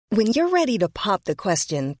When you're ready to pop the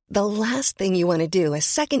question, the last thing you want to do is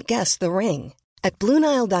second-guess the ring. At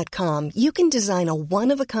BlueNile.com, you can design a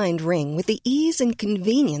one-of-a-kind ring with the ease and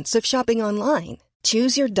convenience of shopping online.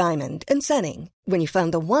 Choose your diamond and setting. When you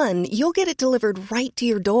find the one, you'll get it delivered right to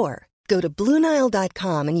your door. Go to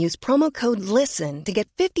BlueNile.com and use promo code LISTEN to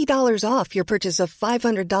get $50 off your purchase of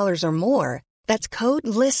 $500 or more. That's code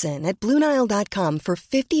LISTEN at BlueNile.com for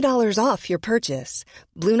 $50 off your purchase.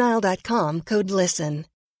 BlueNile.com, code LISTEN.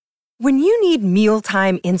 When you need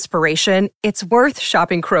mealtime inspiration, it's worth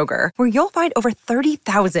shopping Kroger, where you'll find over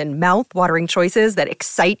 30,000 mouth-watering choices that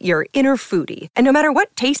excite your inner foodie. And no matter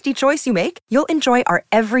what tasty choice you make, you'll enjoy our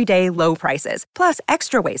everyday low prices, plus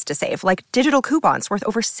extra ways to save, like digital coupons worth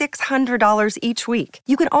over $600 each week.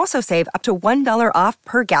 You can also save up to $1 off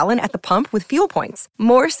per gallon at the pump with fuel points.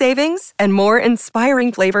 More savings and more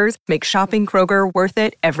inspiring flavors make shopping Kroger worth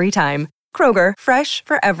it every time. Kroger, fresh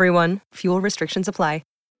for everyone. Fuel restrictions apply.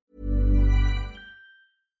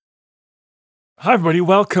 Hi everybody,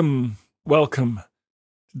 welcome to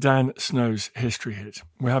Dan Snow's History Hit.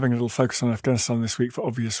 We're having a little focus on Afghanistan this week for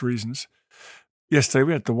obvious reasons. Yesterday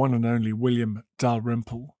we had the one and only William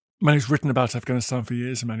Dalrymple, a man who's written about Afghanistan for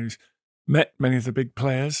years, a man who's met many of the big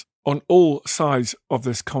players on all sides of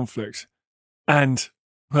this conflict and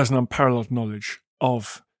who has an unparalleled knowledge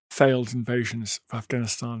of failed invasions of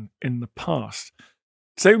Afghanistan in the past.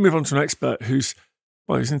 Today we move on to an expert whose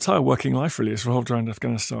entire working life really is revolved around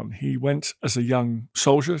Afghanistan. He went as a young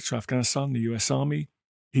soldier to Afghanistan, the US Army.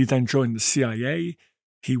 He then joined the CIA.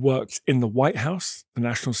 He worked in the White House, the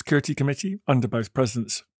National Security Committee, under both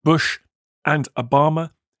Presidents Bush and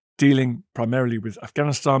Obama, dealing primarily with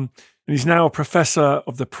Afghanistan. And he's now a professor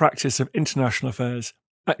of the practice of international affairs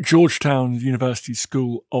at Georgetown University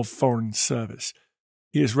School of Foreign Service.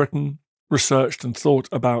 He has written, researched, and thought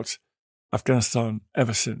about Afghanistan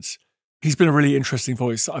ever since. He's been a really interesting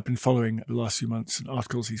voice that I've been following the last few months, and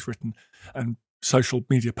articles he's written and social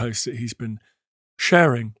media posts that he's been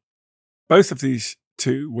sharing. Both of these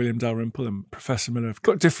two, William Dalrymple and Professor Miller, have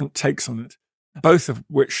got different takes on it, both of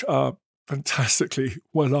which are fantastically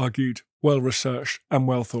well argued, well researched, and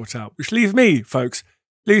well thought out, which leaves me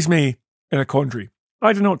in a quandary.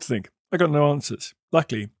 I don't know what to think. I got no answers.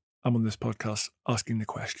 Luckily, I'm on this podcast asking the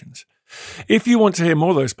questions. If you want to hear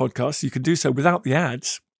more of those podcasts, you can do so without the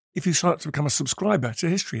ads if you sign up to become a subscriber to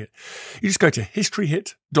History Hit. You just go to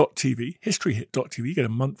historyhit.tv, historyhit.tv. You get a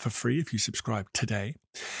month for free if you subscribe today.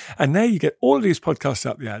 And there you get all of these podcasts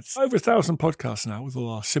out the ads. Over 1,000 podcasts now with all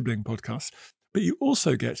our sibling podcasts. But you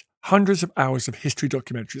also get hundreds of hours of history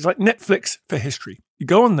documentaries, like Netflix for history. You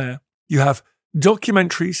go on there, you have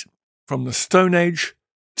documentaries from the Stone Age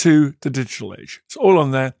to the digital age. It's all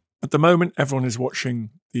on there. At the moment, everyone is watching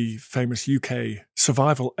the famous UK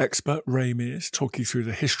survival expert Ray Mears talk you through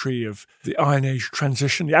the history of the Iron Age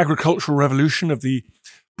transition, the agricultural revolution of the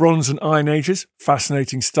Bronze and Iron Ages.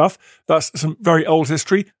 Fascinating stuff. That's some very old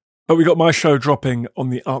history. But we got my show dropping on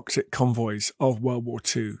the Arctic convoys of World War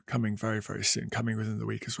II coming very, very soon, coming within the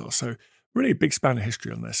week as well. So really a big span of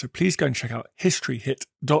history on there. So please go and check out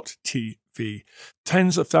historyhit.tv.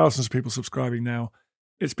 Tens of thousands of people subscribing now.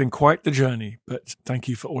 It's been quite the journey, but thank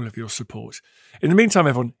you for all of your support. In the meantime,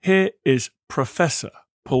 everyone, here is Professor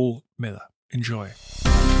Paul Miller. Enjoy.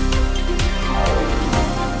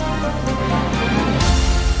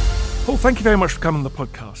 Paul, thank you very much for coming on the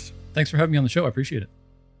podcast. Thanks for having me on the show. I appreciate it.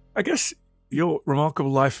 I guess your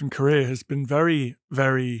remarkable life and career has been very,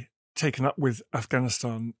 very taken up with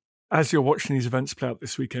Afghanistan. As you're watching these events play out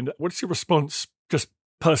this weekend, what's your response, just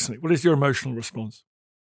personally? What is your emotional response?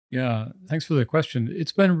 Yeah, thanks for the question.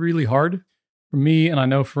 It's been really hard for me, and I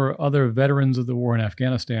know for other veterans of the war in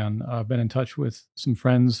Afghanistan. I've been in touch with some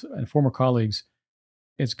friends and former colleagues.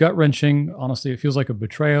 It's gut-wrenching. Honestly, it feels like a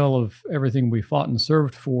betrayal of everything we fought and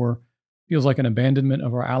served for. It feels like an abandonment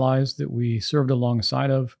of our allies that we served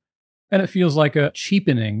alongside of. And it feels like a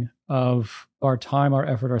cheapening of our time, our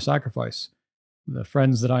effort, our sacrifice. The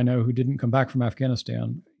friends that I know who didn't come back from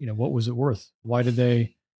Afghanistan, what was it worth? Why did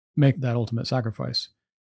they make that ultimate sacrifice?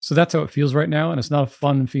 So that's how it feels right now. And it's not a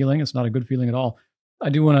fun feeling. It's not a good feeling at all. I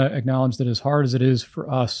do want to acknowledge that as hard as it is for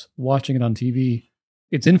us watching it on TV,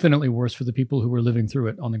 it's infinitely worse for the people who are living through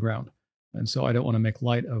it on the ground. And so I don't want to make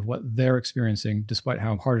light of what they're experiencing, despite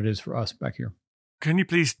how hard it is for us back here. Can you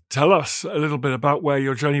please tell us a little bit about where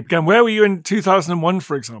your journey began? Where were you in 2001,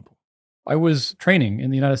 for example? I was training in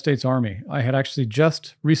the United States Army. I had actually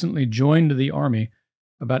just recently joined the Army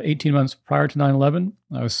about 18 months prior to 9/11.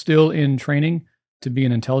 I was still in training to be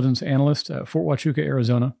an intelligence analyst at Fort Huachuca,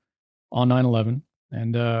 Arizona on 9/11.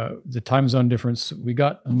 And the time zone difference, we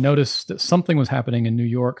got a notice that something was happening in New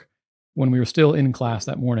York when we were still in class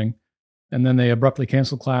that morning. And then they abruptly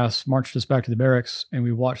canceled class, marched us back to the barracks, and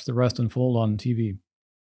we watched the rest unfold on TV.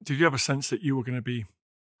 Did you have a sense that you were going to be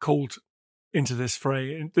called into this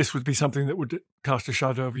fray and this would be something that would cast a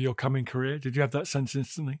shadow over your coming career? Did you have that sense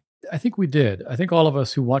instantly? I think we did. I think all of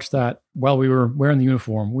us who watched that while we were wearing the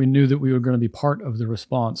uniform, we knew that we were going to be part of the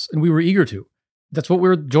response, and we were eager to. That's what we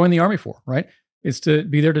were joining the Army for, right? It's to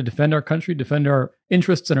be there to defend our country, defend our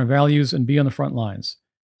interests and our values, and be on the front lines.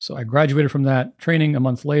 So I graduated from that training a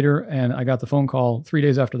month later, and I got the phone call 3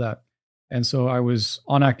 days after that. And so I was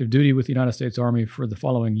on active duty with the United States Army for the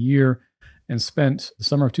following year and spent the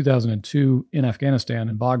summer of 2002 in Afghanistan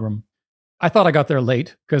in Bagram. I thought I got there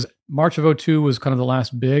late because March of 2002 was kind of the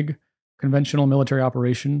last big conventional military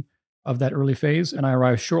operation of that early phase. And I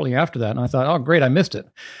arrived shortly after that. And I thought, oh, great, I missed it.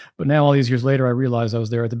 But now all these years later, I realized I was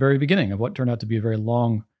there at the very beginning of what turned out to be a very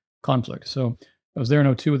long conflict. So I was there in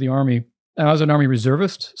 2002 with the Army. And I was an Army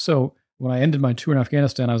reservist. So when I ended my tour in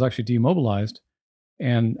Afghanistan, I was actually demobilized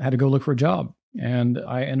and had to go look for a job. And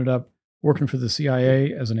I ended up working for the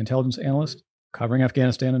CIA as an intelligence analyst, covering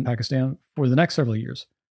Afghanistan and Pakistan for the next several years.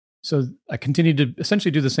 So I continued to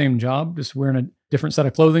essentially do the same job, just wearing a different set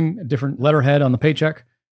of clothing, a different letterhead on the paycheck.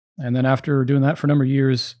 And then after doing that for a number of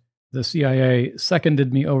years, the CIA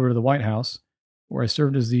seconded me over to the White House, where I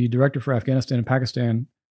served as the director for Afghanistan and Pakistan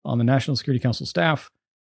on the National Security Council staff.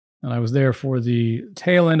 And I was there for the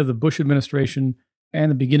tail end of the Bush administration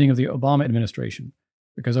and the beginning of the Obama administration.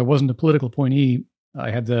 Because I wasn't a political appointee,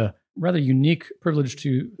 I had the rather unique privilege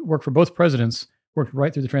to work for both presidents, worked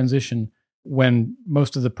right through the transition when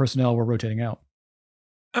most of the personnel were rotating out.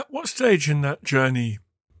 At what stage in that journey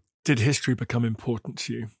did history become important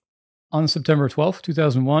to you? On September 12th,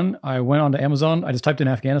 2001, I went onto Amazon. I just typed in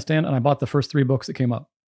Afghanistan and I bought the first 3 books that came up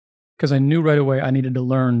because I knew right away I needed to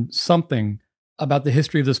learn something about the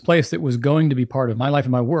history of this place that was going to be part of my life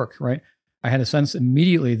and my work, right? I had a sense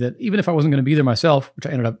immediately that even if I wasn't going to be there myself, which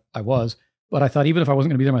I was, but I thought even if I wasn't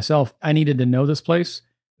going to be there myself, I needed to know this place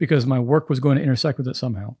because my work was going to intersect with it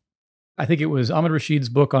somehow. I think it was Ahmed Rashid's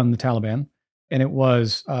book on the Taliban, and it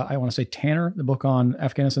was, I want to say Tanner, the book on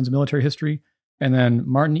Afghanistan's military history, and then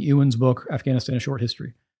Martin Ewan's book, Afghanistan, A Short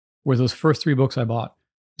History, were those first 3 books I bought.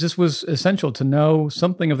 It just was essential to know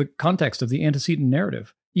something of the context of the antecedent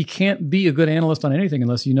narrative. You can't be a good analyst on anything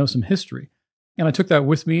unless you know some history. And I took that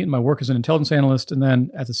with me in my work as an intelligence analyst and then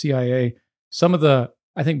at the CIA. Some of the,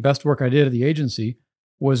 I think, best work I did at the agency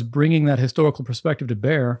was bringing that historical perspective to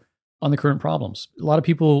bear on the current problems. A lot of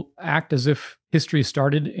people act as if history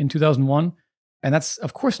started in 2001, and that's,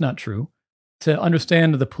 of course, not true. To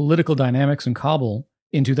understand the political dynamics in Kabul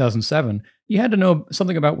in 2007, you had to know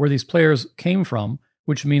something about where these players came from,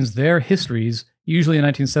 which means their histories, usually in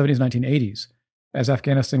the 1970s, 1980s, as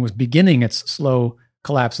Afghanistan was beginning its slow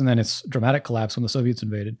collapse and then its dramatic collapse when the Soviets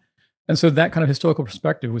invaded. And so that kind of historical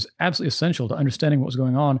perspective was absolutely essential to understanding what was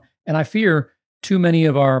going on. And I fear too many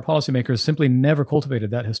of our policymakers simply never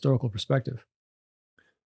cultivated that historical perspective.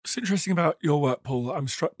 What's interesting about your work, Paul, I'm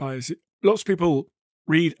struck by is lots of people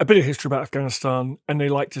read a bit of history about Afghanistan and they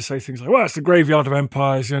like to say things like, well, it's the graveyard of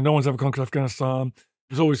empires. No one's ever conquered Afghanistan.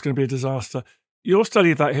 There's always going to be a disaster. Your study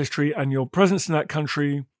of that history and your presence in that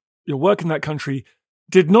country, your work in that country,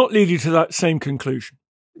 did not lead you to that same conclusion.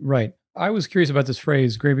 Right. I was curious about this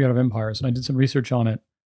phrase, graveyard of empires, and I did some research on it.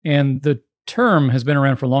 And the term has been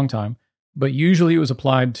around for a long time, but usually it was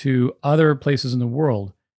applied to other places in the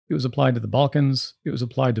world. It was applied to the Balkans. It was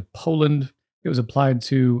applied to Poland. It was applied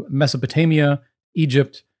to Mesopotamia,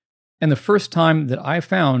 Egypt. And the first time that I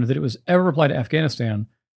found that it was ever applied to Afghanistan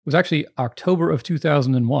was actually October of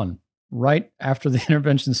 2001, right after the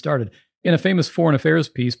intervention started, in a famous foreign affairs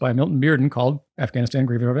piece by Milton Bearden called Afghanistan,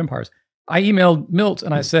 Graveyard of Empires. I emailed Milt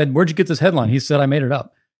and I said, where'd you get this headline? He said, I made it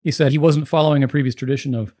up. He said he wasn't following a previous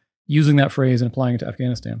tradition of using that phrase and applying it to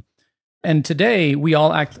Afghanistan. And today, we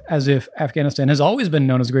all act as if Afghanistan has always been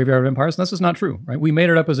known as a graveyard of empires, and that's just not true, right? We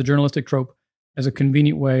made it up as a journalistic trope, as a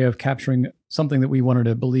convenient way of capturing something that we wanted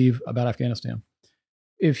to believe about Afghanistan.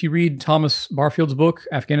 If you read Thomas Barfield's book,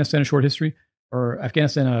 Afghanistan, A Short History, or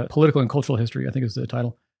Afghanistan, A Political and Cultural History, I think is the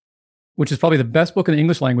title, which is probably the best book in the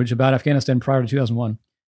English language about Afghanistan prior to 2001,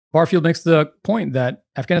 Barfield makes the point that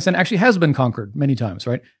Afghanistan actually has been conquered many times,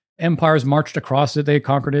 right? Empires marched across it, they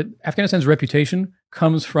conquered it. Afghanistan's reputation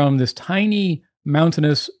comes from this tiny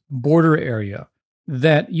mountainous border area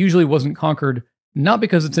that usually wasn't conquered, not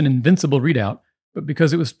because it's an invincible redoubt, but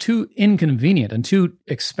because it was too inconvenient and too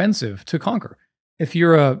expensive to conquer. If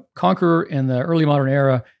you're a conqueror in the early modern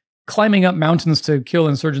era, climbing up mountains to kill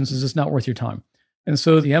insurgents is just not worth your time. And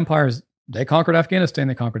so the empires, they conquered Afghanistan,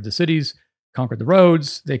 they conquered the cities, conquered the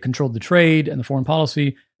roads, they controlled the trade and the foreign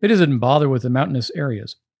policy. They just didn't bother with the mountainous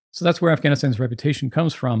areas. So that's where Afghanistan's reputation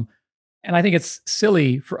comes from. And I think it's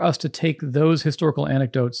silly for us to take those historical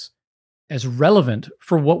anecdotes as relevant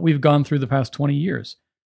for what we've gone through the past 20 years.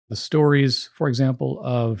 The stories, for example,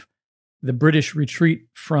 of the British retreat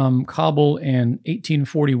from Kabul in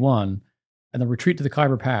 1841 and the retreat to the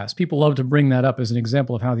Khyber Pass. People love to bring that up as an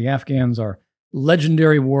example of how the Afghans are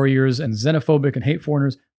legendary warriors and xenophobic and hate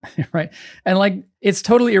foreigners, right? And it's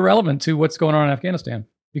totally irrelevant to what's going on in Afghanistan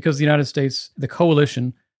because the United States, the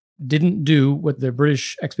coalition, didn't do what the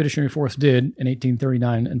British Expeditionary Force did in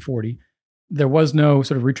 1839 and 40. There was no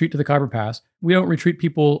sort of retreat to the Khyber Pass. We don't retreat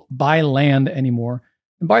people by land anymore.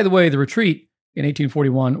 And by the way, the retreat in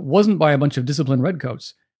 1841 wasn't by a bunch of disciplined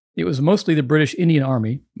redcoats. It was mostly the British Indian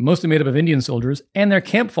Army, mostly made up of Indian soldiers, and their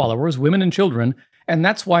camp followers, women and children. And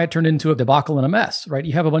that's why it turned into a debacle and a mess, right?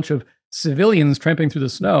 You have a bunch of civilians tramping through the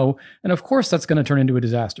snow, and of course that's going to turn into a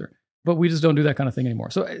disaster. But we just don't do that kind of thing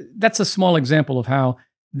anymore. So that's a small example of how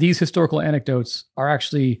these historical anecdotes are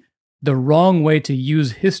actually the wrong way to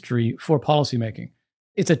use history for policymaking.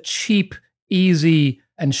 It's a cheap, easy,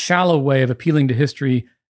 and shallow way of appealing to history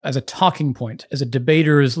as a talking point, as a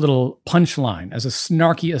debater's little punchline, as a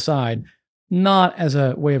snarky aside, not as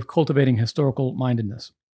a way of cultivating historical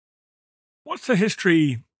mindedness. What's the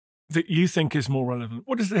history that you think is more relevant?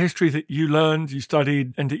 What is the history that you learned, you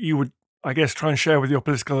studied, and that you would, I guess, try and share with your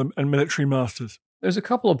political and military masters? There's a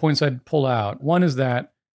couple of points I'd pull out. One is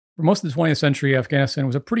that for most of the 20th century, Afghanistan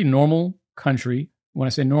was a pretty normal country. When I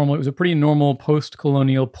say normal, it was a pretty normal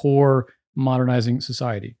post-colonial, poor, modernizing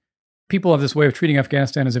society. People have this way of treating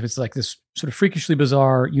Afghanistan as if it's like this sort of freakishly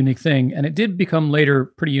bizarre, unique thing. And it did become later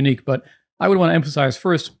pretty unique. But I would want to emphasize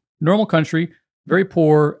first, normal country, very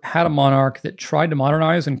poor, had a monarch that tried to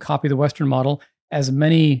modernize and copy the Western model, as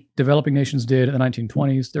many developing nations did in the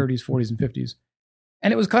 1920s, 30s, 40s, and 50s.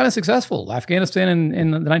 And it was kind of successful. Afghanistan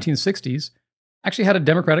in the 1960s actually had a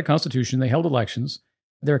democratic constitution. They held elections.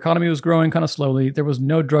 Their economy was growing kind of slowly. There was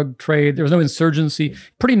no drug trade. There was no insurgency.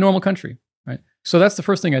 Pretty normal country, right? So that's the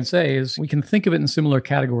first thing I'd say is we can think of it in similar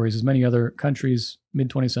categories as many other countries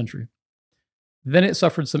mid-20th century. Then it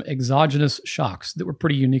suffered some exogenous shocks that were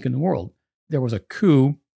pretty unique in the world. There was a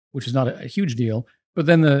coup, which is not a huge deal, but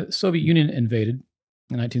then the Soviet Union invaded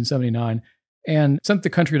in 1979 and sent the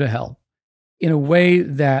country to hell in a way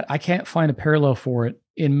that I can't find a parallel for it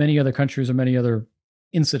in many other countries or many other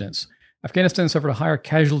incidents. Afghanistan suffered a higher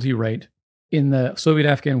casualty rate in the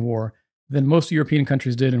Soviet-Afghan War than most European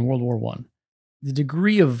countries did in World War I. The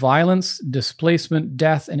degree of violence, displacement,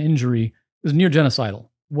 death, and injury was near genocidal.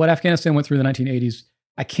 What Afghanistan went through in the 1980s,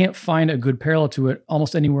 I can't find a good parallel to it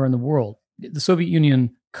almost anywhere in the world. The Soviet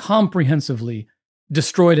Union comprehensively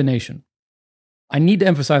destroyed a nation. I need to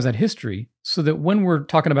emphasize that history so that when we're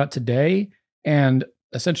talking about today and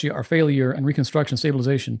essentially our failure and reconstruction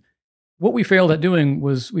stabilization, what we failed at doing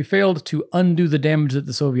was we failed to undo the damage that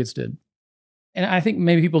the Soviets did. And I think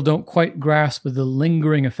maybe people don't quite grasp the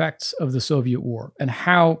lingering effects of the Soviet war and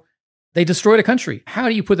how they destroyed a country. How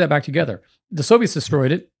do you put that back together? The Soviets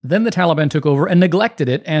destroyed it, then the Taliban took over and neglected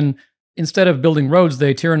it, and instead of building roads,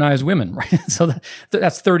 they tyrannized women, right? So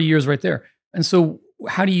that's 30 years right there. And so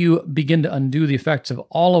how do you begin to undo the effects of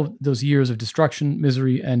all of those years of destruction,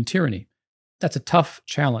 misery, and tyranny? That's a tough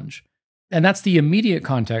challenge. And that's the immediate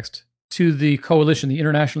context to the coalition, the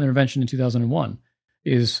international intervention in 2001,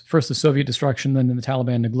 is first the Soviet destruction, then the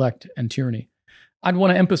Taliban neglect and tyranny. I'd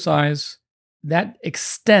want to emphasize that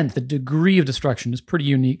extent, the degree of destruction is pretty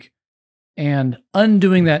unique. And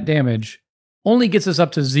undoing that damage only gets us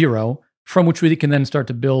up to zero, from which we can then start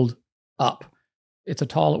to build up. It's a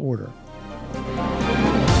tall order.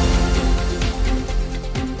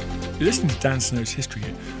 You're listening to Dan Snow's History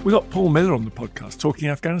Hit. We got Paul Miller on the podcast talking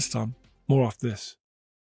Afghanistan. More after this.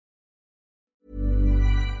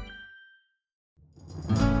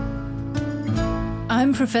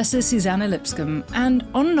 I'm Professor Susanna Lipscomb, and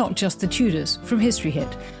on Not Just the Tudors from History Hit,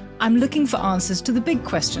 I'm looking for answers to the big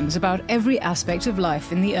questions about every aspect of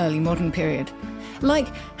life in the early modern period. Like,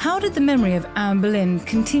 how did the memory of Anne Boleyn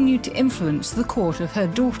continue to influence the court of her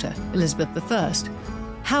daughter, Elizabeth I?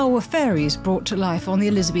 How were fairies brought to life on the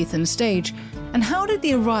Elizabethan stage? And how did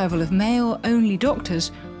the arrival of male-only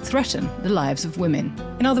doctors threaten the lives of women?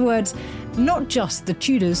 In other words, not just the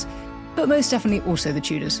Tudors, but most definitely also the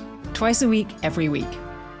Tudors. Twice a week, every week.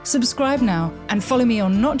 Subscribe now and follow me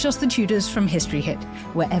on Not Just the Tudors from History Hit,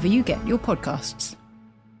 wherever you get your podcasts.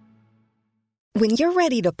 When you're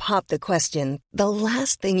ready to pop the question, the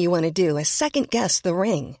last thing you want to do is second-guess the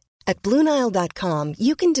ring. At BlueNile.com,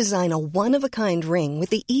 you can design a one-of-a-kind ring with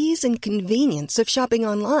the ease and convenience of shopping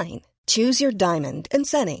online. Choose your diamond and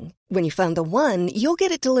setting. When you find the one, you'll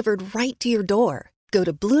get it delivered right to your door. Go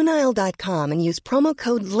to BlueNile.com and use promo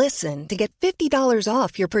code LISTEN to get $50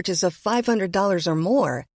 off your purchase of $500 or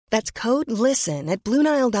more. That's code LISTEN at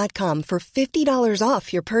BlueNile.com for $50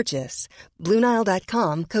 off your purchase.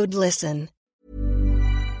 BlueNile.com, code LISTEN.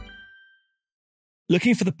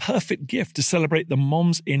 Looking for the perfect gift to celebrate the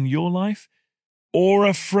moms in your life?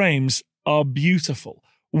 Aura frames are beautiful,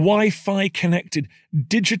 Wi-Fi connected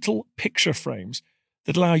digital picture frames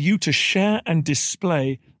that allow you to share and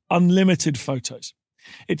display unlimited photos.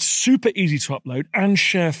 It's super easy to upload and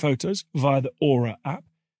share photos via the Aura app.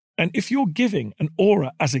 And if you're giving an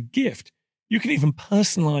Aura as a gift, you can even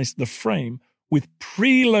personalize the frame with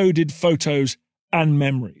preloaded photos and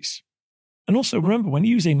memories. And also remember, when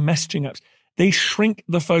using messaging apps, they shrink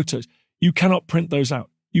the photos. You cannot print those out.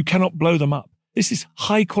 You cannot blow them up. This is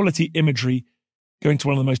high quality imagery going to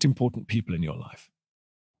one of the most important people in your life.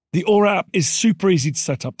 The Aura app is super easy to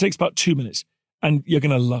set up, takes about 2 minutes, and you're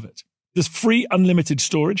going to love it. There's free unlimited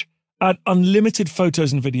storage, add unlimited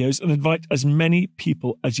photos and videos, and invite as many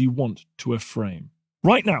people as you want to a frame.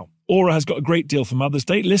 Right now, Aura has got a great deal for Mother's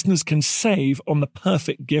Day. Listeners can save on the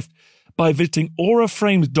perfect gift by visiting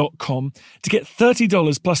auraframes.com to get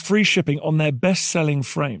 $30 plus free shipping on their best-selling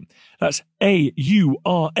frame. That's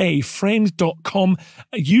AURA frames.com.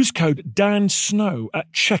 Use code Dan Snow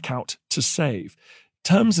at checkout to save.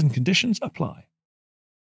 Terms and conditions apply.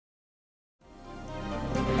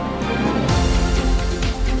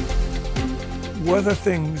 Were there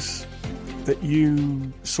things that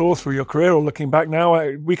you saw through your career or looking back now?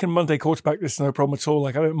 We can Monday quarterback this, no problem at all.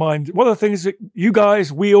 Like, I don't mind. What are the things that you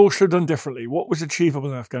guys, we all should have done differently? What was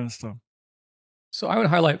achievable in Afghanistan? So I would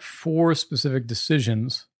highlight 4 specific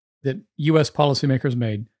decisions that U.S. policymakers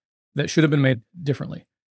made that should have been made differently,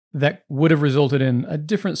 that would have resulted in a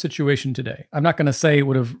different situation today. I'm not going to say it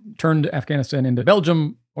would have turned Afghanistan into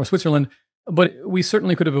Belgium or Switzerland, but we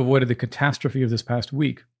certainly could have avoided the catastrophe of this past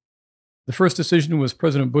week. The first decision was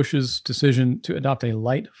President Bush's decision to adopt a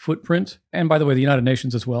light footprint, and by the way, the United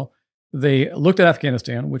Nations as well. They looked at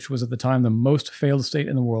Afghanistan, which was at the time the most failed state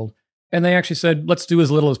in the world, and they actually said, let's do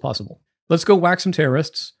as little as possible. Let's go whack some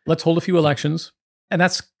terrorists. Let's hold a few elections. And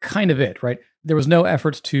that's kind of it, right? There was no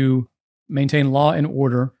effort to maintain law and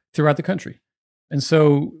order throughout the country. And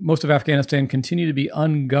so most of Afghanistan continued to be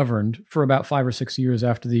ungoverned for about 5 or 6 years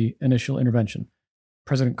after the initial intervention.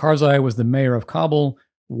 President Karzai was the mayor of Kabul.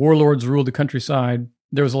 Warlords ruled the countryside.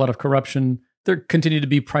 There was a lot of corruption. There continued to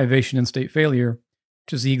be privation and state failure,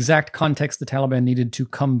 which is the exact context the Taliban needed to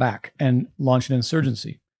come back and launch an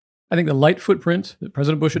insurgency. I think the light footprint that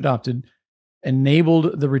President Bush adopted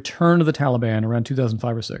enabled the return of the Taliban around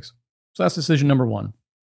 2005 or 6. So that's decision number 1.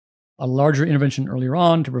 A larger intervention earlier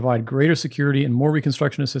on to provide greater security and more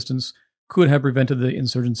reconstruction assistance could have prevented the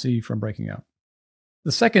insurgency from breaking out.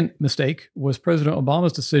 The second mistake was President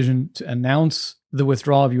Obama's decision to announce the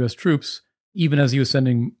withdrawal of U.S. troops, even as he was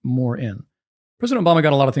sending more in. President Obama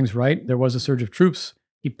got a lot of things right. There was a surge of troops.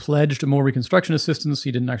 He pledged more reconstruction assistance.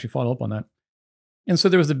 He didn't actually follow up on that. And so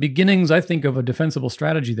there was the beginnings, I think, of a defensible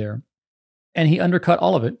strategy there. And he undercut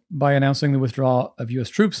all of it by announcing the withdrawal of U.S.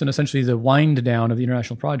 troops and essentially the wind down of the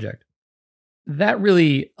international project. That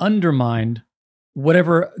really undermined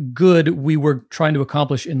whatever good we were trying to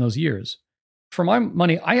accomplish in those years. For my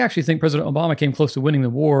money, I actually think President Obama came close to winning the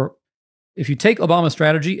war. If you take Obama's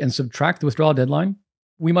strategy and subtract the withdrawal deadline,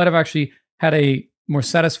 we might have actually had a more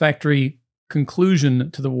satisfactory conclusion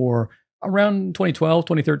to the war around 2012,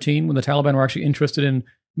 2013, when the Taliban were actually interested in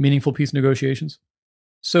meaningful peace negotiations.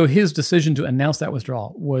 So his decision to announce that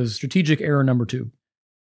withdrawal was strategic error number 2.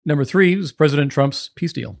 Number 3 was President Trump's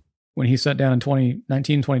peace deal. When he sat down in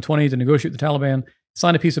 2019, 2020 to negotiate with the Taliban,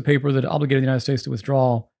 signed a piece of paper that obligated the United States to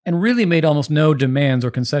withdraw and really made almost no demands or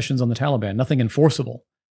concessions on the Taliban, nothing enforceable.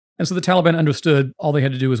 And so the Taliban understood all they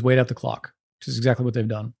had to do was wait out the clock, which is exactly what they've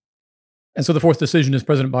done. And so the fourth decision is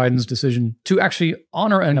President Biden's decision to actually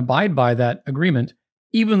honor and abide by that agreement,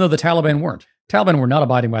 even though the Taliban weren't. Taliban were not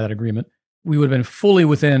abiding by that agreement. We would have been fully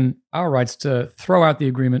within our rights to throw out the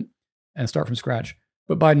agreement and start from scratch.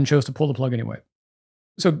 But Biden chose to pull the plug anyway.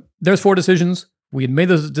 So there's 4 decisions. We had made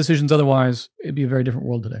those decisions otherwise, it'd be a very different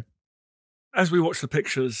world today. As we watch the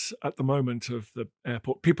pictures at the moment of the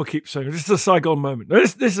airport, people keep saying, this is a Saigon moment. No,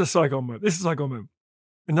 this is a Saigon moment. This is a Saigon moment.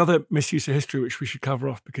 Another misuse of history, which we should cover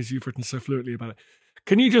off because you've written so fluently about it.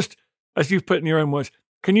 Can you just, as you've put in your own words,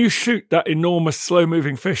 can you shoot that enormous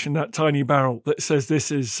slow-moving fish in that tiny barrel that says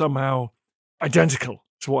this is somehow identical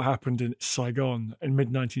to what happened in Saigon in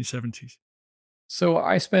mid-1970s? So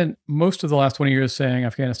I spent most of the last 20 years saying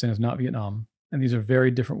Afghanistan is not Vietnam, and these are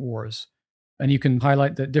very different wars. And you can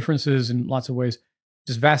highlight the differences in lots of ways,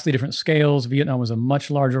 just vastly different scales. Vietnam was a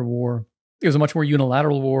much larger war. It was a much more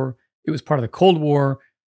unilateral war. It was part of the Cold War.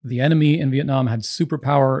 The enemy in Vietnam had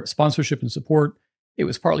superpower sponsorship and support. It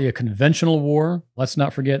was partly a conventional war. Let's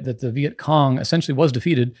not forget that the Viet Cong essentially was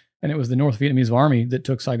defeated, and it was the North Vietnamese army that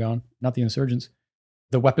took Saigon, not the insurgents.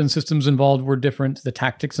 The weapon systems involved were different. The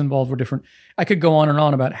tactics involved were different. I could go on and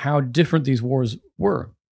on about how different these wars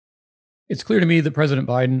were. It's clear to me that President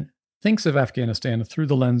Biden thinks of Afghanistan through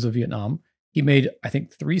the lens of Vietnam. He made, I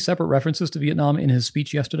think, 3 separate references to Vietnam in his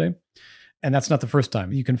speech yesterday. And that's not the first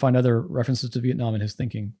time. You can find other references to Vietnam in his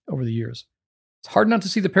thinking over the years. It's hard not to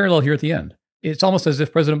see the parallel here at the end. It's almost as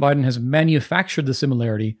if President Biden has manufactured the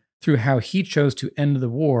similarity through how he chose to end the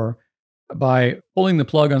war by pulling the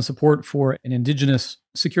plug on support for an indigenous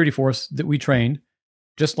security force that we trained,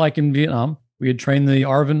 just like in Vietnam. We had trained the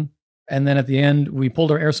ARVN, and then at the end, we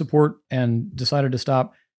pulled our air support and decided to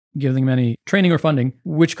stop giving them any training or funding,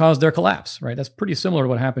 which caused their collapse, right? That's pretty similar to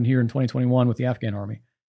what happened here in 2021 with the Afghan army.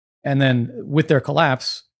 And then with their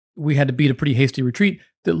collapse, we had to beat a pretty hasty retreat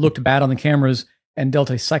that looked bad on the cameras and dealt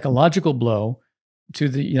a psychological blow to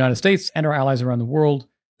the United States and our allies around the world,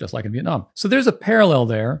 just like in Vietnam. So there's a parallel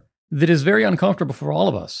there that is very uncomfortable for all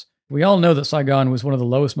of us. We all know that Saigon was one of the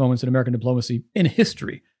lowest moments in American diplomacy in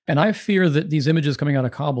history. And I fear that these images coming out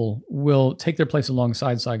of Kabul will take their place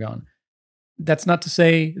alongside Saigon. That's not to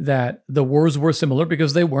say that the wars were similar,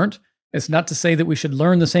 because they weren't. It's not to say that we should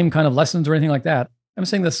learn the same kind of lessons or anything like that. I'm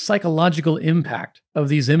saying the psychological impact of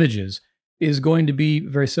these images is going to be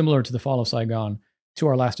very similar to the fall of Saigon, to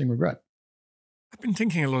our lasting regret. I've been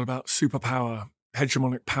thinking a lot about superpower,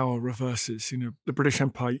 hegemonic power reverses. You know, the British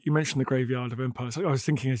Empire, you mentioned the graveyard of empires. I was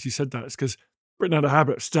thinking as you said that, it's because Britain had a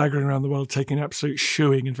habit of staggering around the world, taking absolute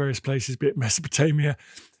shoeing in various places, be it Mesopotamia,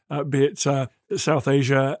 be it South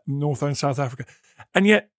Asia, North and South Africa. And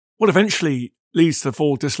yet, what eventually leads to the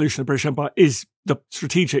fall, dissolution of the British Empire is the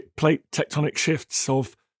strategic plate tectonic shifts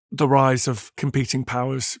of the rise of competing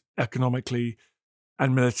powers economically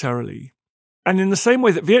and militarily. And in the same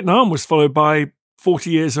way that Vietnam was followed by 40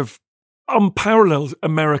 years of unparalleled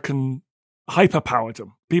American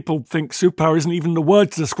hyperpowerdom. People think superpower isn't even the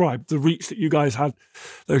word to describe the reach that you guys had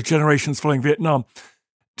those generations following Vietnam.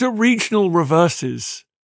 Do regional reverses,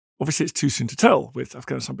 obviously it's too soon to tell with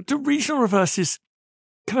Afghanistan, but do regional reverses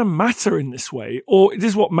kind of matter in this way? Or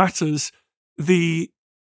is what matters the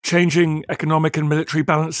changing economic and military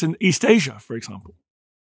balance in East Asia, for example?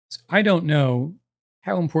 I don't know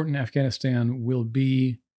how important Afghanistan will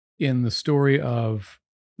be in the story of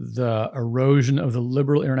the erosion of the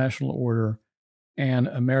liberal international order and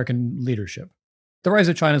American leadership. The rise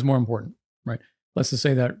of China is more important, right? Let's just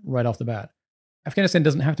say that right off the bat. Afghanistan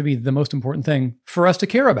doesn't have to be the most important thing for us to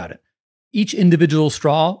care about it. Each individual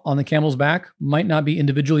straw on the camel's back might not be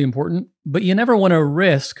individually important, but you never want to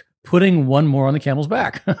risk putting one more on the camel's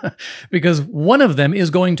back because one of them is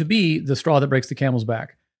going to be the straw that breaks the camel's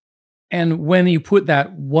back. And when you put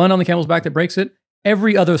that one on the camel's back that breaks it,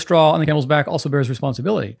 every other straw on the camel's back also bears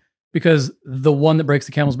responsibility, because the one that breaks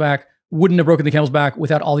the camel's back wouldn't have broken the camel's back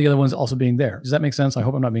without all the other ones also being there. Does that make sense? I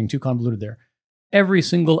hope I'm not being too convoluted there. Every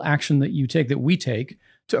single action that you take, that we take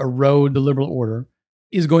to erode the liberal order,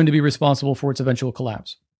 is going to be responsible for its eventual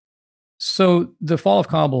collapse. So the fall of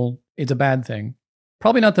Kabul, it's a bad thing.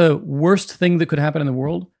 Probably not the worst thing that could happen in the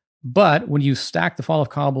world, but when you stack the fall of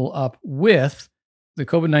Kabul up with the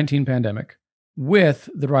COVID-19 pandemic, with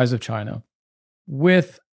the rise of China,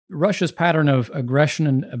 with Russia's pattern of aggression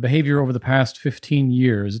and behavior over the past 15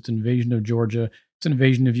 years, its invasion of Georgia, its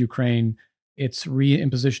invasion of Ukraine, its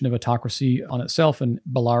reimposition of autocracy on itself and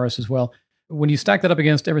Belarus as well. When you stack that up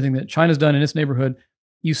against everything that China's done in its neighborhood,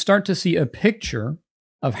 you start to see a picture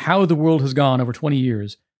of how the world has gone over 20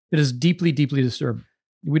 years that is deeply, deeply disturbing.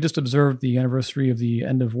 We just observed the anniversary of the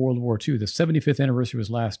end of World War II. The 75th anniversary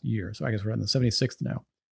was last year, so I guess we're on the 76th now.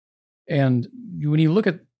 And when you look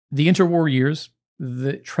at the interwar years,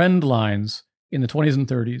 the trend lines in the 20s and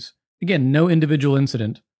 30s, again, no individual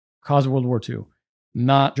incident caused World War II.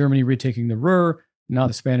 Not Germany retaking the Ruhr, not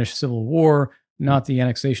the Spanish Civil War, not the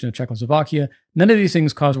annexation of Czechoslovakia. None of these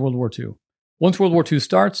things caused World War II. Once World War II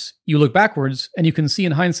starts, you look backwards and you can see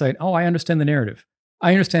in hindsight, oh, I understand the narrative.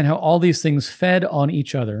 I understand how all these things fed on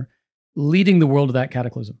each other, leading the world to that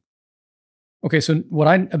cataclysm. Okay, so what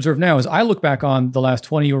I observe now is I look back on the last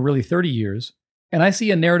 20 or really 30 years, and I see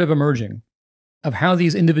a narrative emerging of how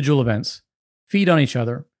these individual events feed on each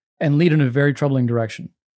other and lead in a very troubling direction.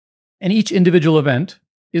 And each individual event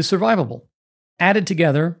is survivable. Added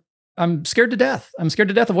together, I'm scared to death. I'm scared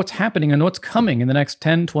to death of what's happening and what's coming in the next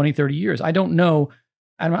 10, 20, 30 years. I don't know.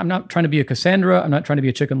 I'm not trying to be a Cassandra. I'm not trying to be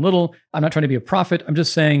a Chicken Little. I'm not trying to be a prophet. I'm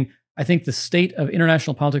just saying I think the state of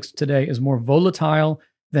international politics today is more volatile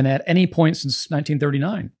than at any point since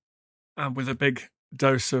 1939. With a big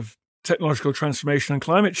dose of technological transformation and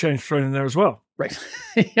climate change thrown in there as well. Right.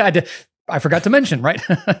 Yeah, I did. I forgot to mention, right?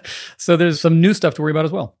 So there's some new stuff to worry about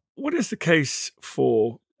as well. What is the case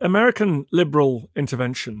for American liberal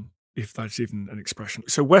intervention, if that's even an expression?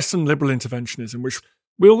 So Western liberal interventionism, which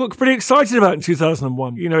we all got pretty excited about in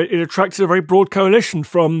 2001. It attracted a very broad coalition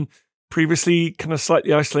from previously kind of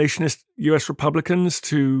slightly isolationist US Republicans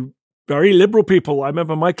to very liberal people. I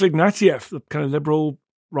remember Michael Ignatieff, the kind of liberal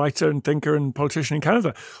writer and thinker and politician in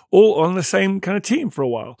Canada, all on the same kind of team for a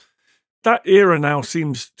while. That era now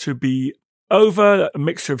seems to be over. A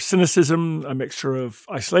mixture of cynicism, a mixture of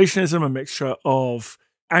isolationism, a mixture of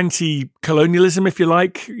anti-colonialism, if you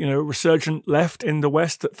like, resurgent left in the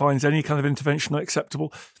West that finds any kind of intervention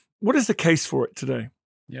unacceptable. What is the case for it today?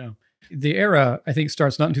 Yeah. The era, I think,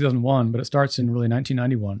 starts not in 2001, but it starts in really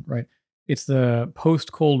 1991, right? It's the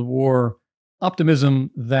post-Cold War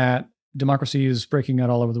optimism that democracy is breaking out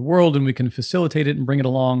all over the world and we can facilitate it and bring it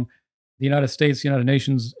along. The United States, the United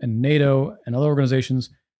Nations, and NATO and other organizations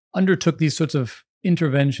undertook these sorts of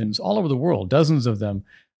interventions all over the world, dozens of them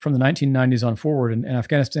from the 1990s on forward. And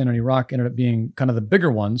Afghanistan and Iraq ended up being kind of the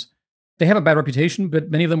bigger ones. They have a bad reputation,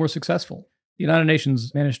 but many of them were successful. The United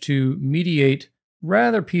Nations managed to mediate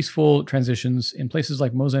rather peaceful transitions in places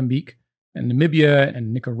like Mozambique and Namibia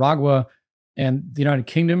and Nicaragua. And the United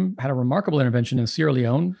Kingdom had a remarkable intervention in Sierra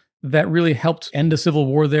Leone that really helped end a civil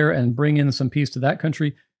war there and bring in some peace to that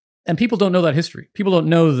country. And people don't know that history. People don't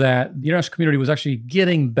know that the international community was actually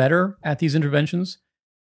getting better at these interventions.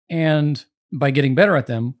 And by getting better at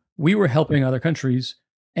them, we were helping other countries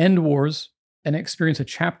end wars and experience a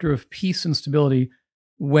chapter of peace and stability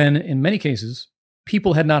when, in many cases,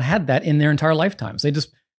 people had not had that in their entire lifetimes. They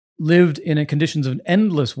just lived in conditions of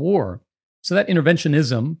endless war. So that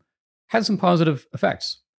interventionism had some positive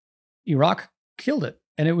effects. Iraq killed it.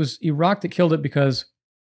 And it was Iraq that killed it because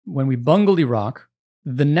when we bungled Iraq,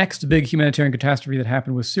 the next big humanitarian catastrophe that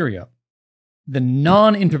happened was Syria. The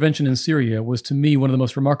non-intervention in Syria was, to me, one of the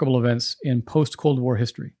most remarkable events in post-Cold War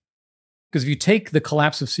history. Because if you take the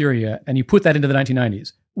collapse of Syria and you put that into the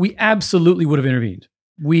 1990s, we absolutely would have intervened.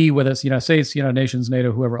 We, whether it's the United States, the United Nations,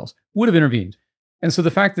 NATO, whoever else, would have intervened. And so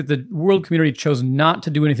the fact that the world community chose not to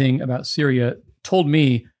do anything about Syria told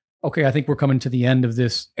me, okay, I think we're coming to the end of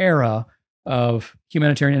this era of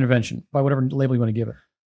humanitarian intervention, by whatever label you want to give it.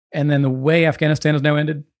 And then the way Afghanistan has now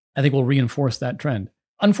ended, I think will reinforce that trend.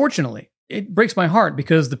 Unfortunately, it breaks my heart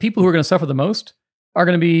because the people who are going to suffer the most are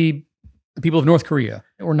going to be the people of North Korea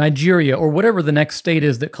or Nigeria or whatever the next state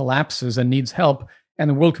is that collapses and needs help. And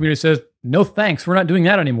the world community says, no thanks, we're not doing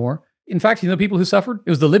that anymore. In fact, the people who suffered? It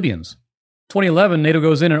was the Libyans. 2011, NATO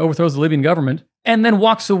goes in and overthrows the Libyan government and then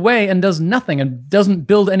walks away and does nothing and doesn't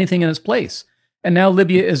build anything in its place. And now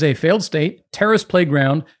Libya is a failed state, terrorist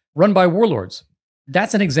playground run by warlords.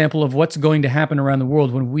 That's an example of what's going to happen around the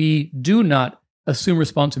world when we do not assume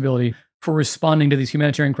responsibility for responding to these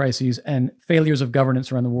humanitarian crises and failures of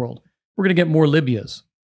governance around the world. We're going to get more Libyas.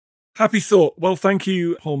 Happy thought. Well, thank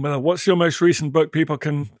you, Paul Miller. What's your most recent book? People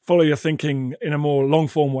can follow your thinking in a more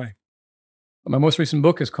long-form way. My most recent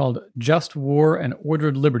book is called Just War and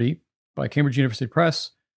Ordered Liberty by Cambridge University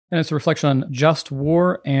Press. And it's a reflection on just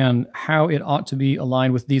war and how it ought to be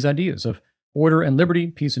aligned with these ideas of order and liberty,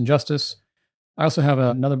 peace and justice. I also have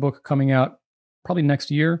another book coming out probably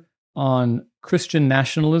next year on Christian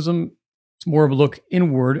nationalism. It's more of a look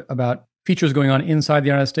inward about features going on inside the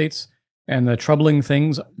United States and the troubling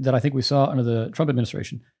things that I think we saw under the Trump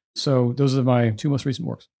administration. So those are my two most recent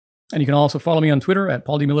works. And you can also follow me on Twitter at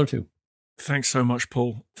Paul D. Miller too. Thanks so much,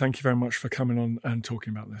 Paul. Thank you very much for coming on and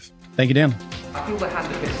talking about this. Thank you, Dan. I feel the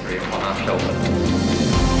hand of history upon our shoulders.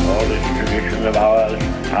 All this tradition of ours,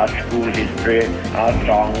 our school history, our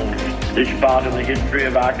songs, this part of the history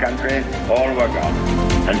of our country, all were gone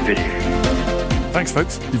and finished. Thanks,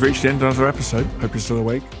 folks. You've reached the end of another episode. Hope you're still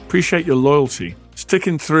awake. Appreciate your loyalty,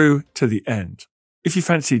 sticking through to the end. If you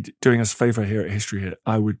fancied doing us a favor here at History Hit,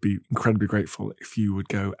 I would be incredibly grateful if you would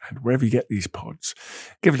go and wherever you get these pods,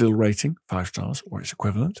 give it a little rating, 5 stars or its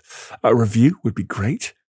equivalent. A review would be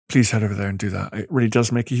great. Please head over there and do that. It really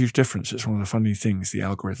does make a huge difference. It's one of the funny things the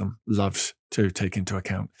algorithm loves to take into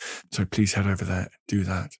account. So please head over there and do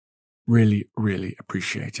that. Really, really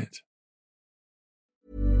appreciate it.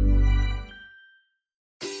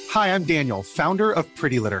 Hi, I'm Daniel, founder of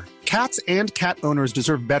Pretty Litter. Cats and cat owners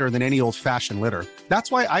deserve better than any old-fashioned litter. That's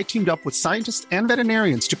why I teamed up with scientists and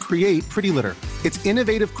veterinarians to create Pretty Litter. Its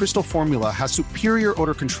innovative crystal formula has superior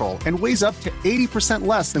odor control and weighs up to 80%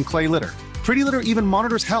 less than clay litter. Pretty Litter even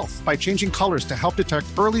monitors health by changing colors to help detect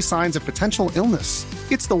early signs of potential illness.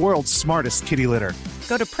 It's the world's smartest kitty litter.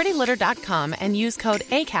 Go to prettylitter.com and use code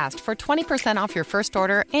ACAST for 20% off your first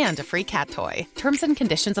order and a free cat toy. Terms and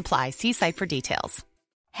conditions apply. See site for details.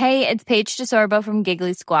 Hey, it's Paige DeSorbo from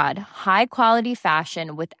Giggly Squad. High quality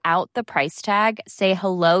fashion without the price tag. Say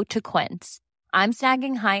hello to Quince. I'm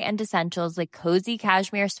snagging high-end essentials like cozy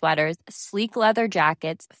cashmere sweaters, sleek leather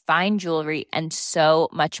jackets, fine jewelry, and so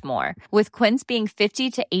much more. With Quince being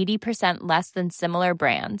 50 to 80% less than similar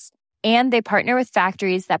brands. And they partner with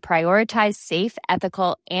factories that prioritize safe,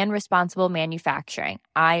 ethical, and responsible manufacturing.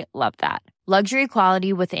 I love that. Luxury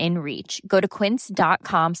quality within reach. Go to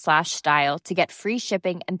quince.com/style to get free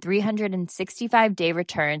shipping and 365-day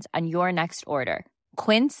returns on your next order.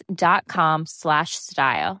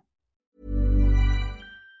 Quince.com/style.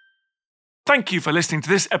 Thank you for listening to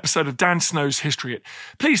this episode of Dan Snow's History Hit.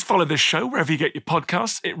 Please follow this show wherever you get your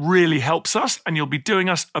podcasts. It really helps us, and you'll be doing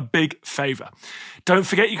us a big favour. Don't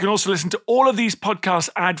forget, you can also listen to all of these podcasts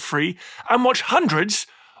ad-free and watch hundreds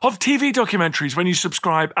of TV documentaries when you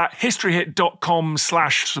subscribe at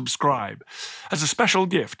historyhit.com/subscribe. As a special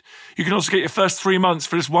gift, you can also get your first 3 months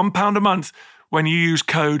for just £1 a month when you use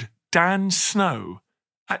code DANSNOW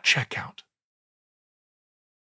at checkout.